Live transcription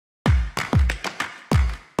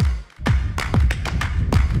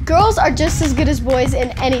Girls are just as good as boys in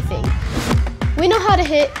anything. We know how to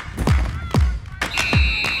hit,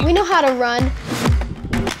 we know how to run,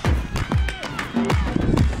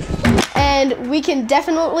 and we can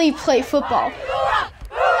definitely play football.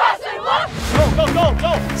 Go, go, go,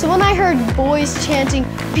 go! So when I heard boys chanting,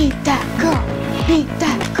 "Beat that girl, beat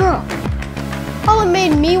that girl," all it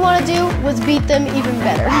made me want to do was beat them even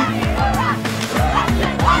better. 1,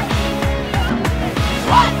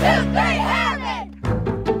 2, 3, Harriman!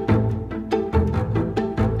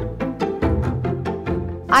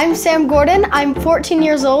 I'm Sam Gordon, I'm 14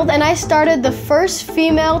 years old, and I started the first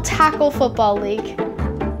female tackle football league.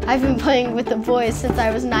 I've been playing with the boys since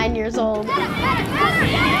I was 9 years old. In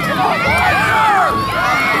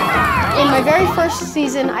my very first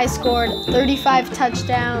season, I scored 35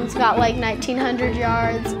 touchdowns, got like 1,900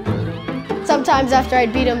 yards. Sometimes after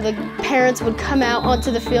I'd beat them, the parents would come out onto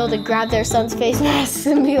the field and grab their son's face mask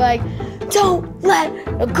and be like, "Don't let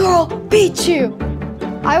a girl beat you."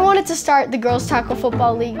 I wanted to start the Girls Tackle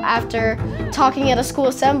Football League after talking at a school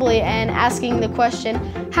assembly and asking the question,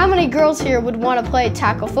 how many girls here would want to play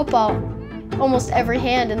tackle football? Almost every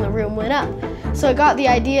hand in the room went up. So I got the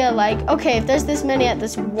idea like, okay, if there's this many at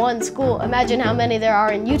this one school, imagine how many there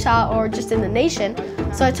are in Utah or just in the nation.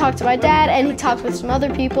 So I talked to my dad and he talked with some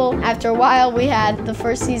other people. After a while, we had the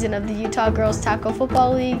first season of the Utah Girls Tackle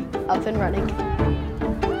Football League up and running.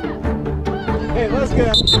 Hey, let's get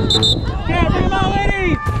up. Yeah, bring them out,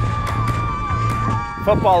 ladies!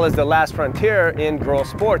 Football is the last frontier in girls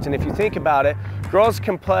sports, and if you think about it, girls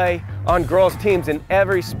can play on girls teams in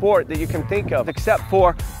every sport that you can think of, except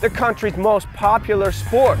for the country's most popular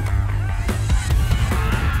sport.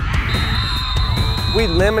 We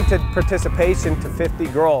limited participation to 50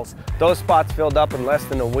 girls. Those spots filled up in less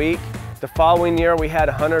than a week. The following year we had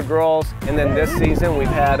 100 girls, and then this season we've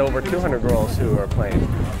had over 200 girls who are playing.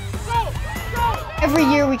 Every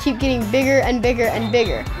year we keep getting bigger and bigger and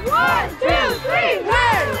bigger. 1, 2, 3,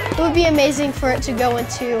 run! It would be amazing for it to go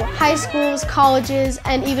into high schools, colleges,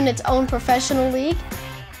 and even its own professional league.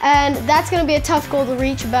 And that's going to be a tough goal to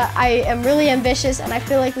reach, but I am really ambitious and I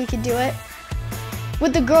feel like we could do it.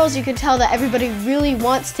 With the girls, you can tell that everybody really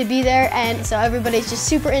wants to be there, and so everybody's just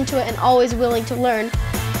super into it and always willing to learn.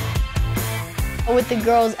 With the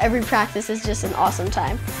girls, every practice is just an awesome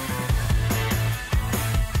time.